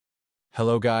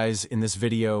Hello guys, in this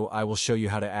video I will show you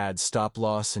how to add stop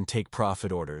loss and take profit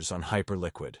orders on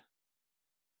Hyperliquid.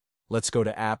 Let's go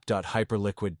to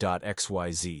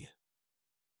app.hyperliquid.xyz.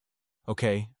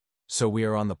 Okay, so we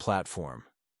are on the platform.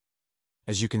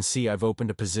 As you can see, I've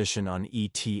opened a position on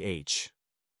ETH.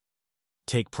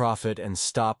 Take profit and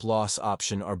stop loss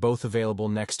option are both available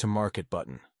next to market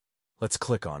button. Let's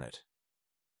click on it.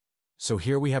 So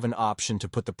here we have an option to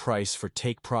put the price for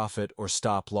take profit or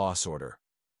stop loss order,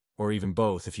 or even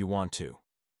both if you want to.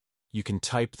 You can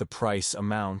type the price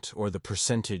amount or the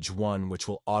percentage one, which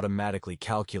will automatically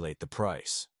calculate the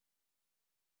price.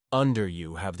 Under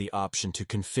you have the option to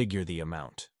configure the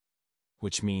amount,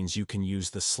 which means you can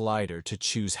use the slider to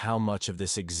choose how much of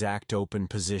this exact open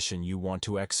position you want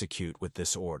to execute with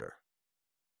this order.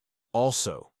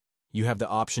 Also, you have the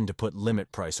option to put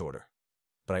limit price order,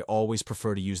 but I always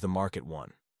prefer to use the market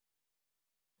one.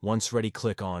 Once ready,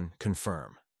 click on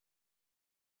Confirm.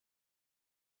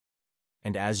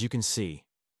 And as you can see,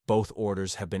 both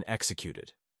orders have been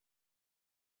executed.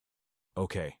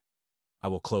 Okay, I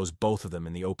will close both of them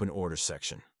in the open orders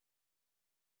section.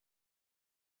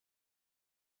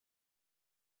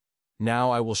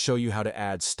 Now I will show you how to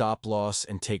add stop loss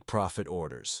and take profit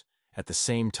orders at the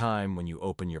same time when you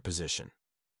open your position.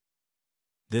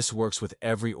 This works with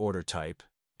every order type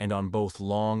and on both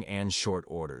long and short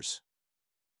orders.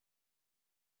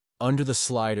 Under the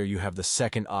slider, you have the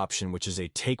second option, which is a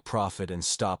take profit and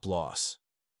stop loss.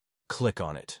 Click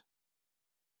on it.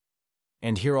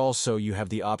 And here also you have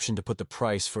the option to put the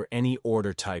price for any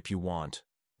order type you want,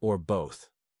 or both.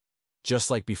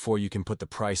 Just like before, you can put the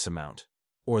price amount,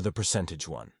 or the percentage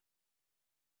one.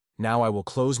 Now I will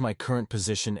close my current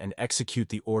position and execute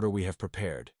the order we have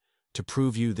prepared, to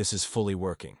prove you this is fully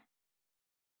working.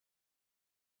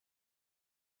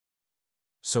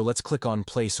 So let's click on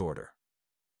Place Order.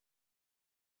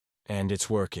 And it's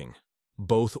working.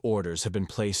 Both orders have been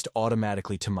placed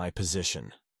automatically to my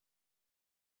position.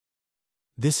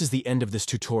 This is the end of this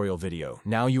tutorial video.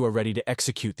 Now you are ready to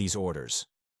execute these orders.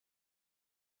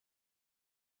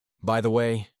 By the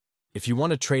way, if you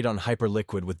want to trade on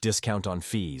Hyperliquid with discount on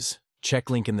fees, check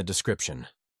link in the description.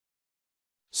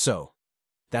 So,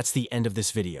 that's the end of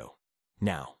this video.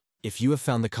 Now, if you have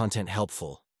found the content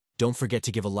helpful, don't forget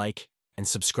to give a like and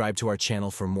subscribe to our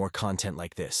channel for more content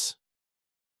like this.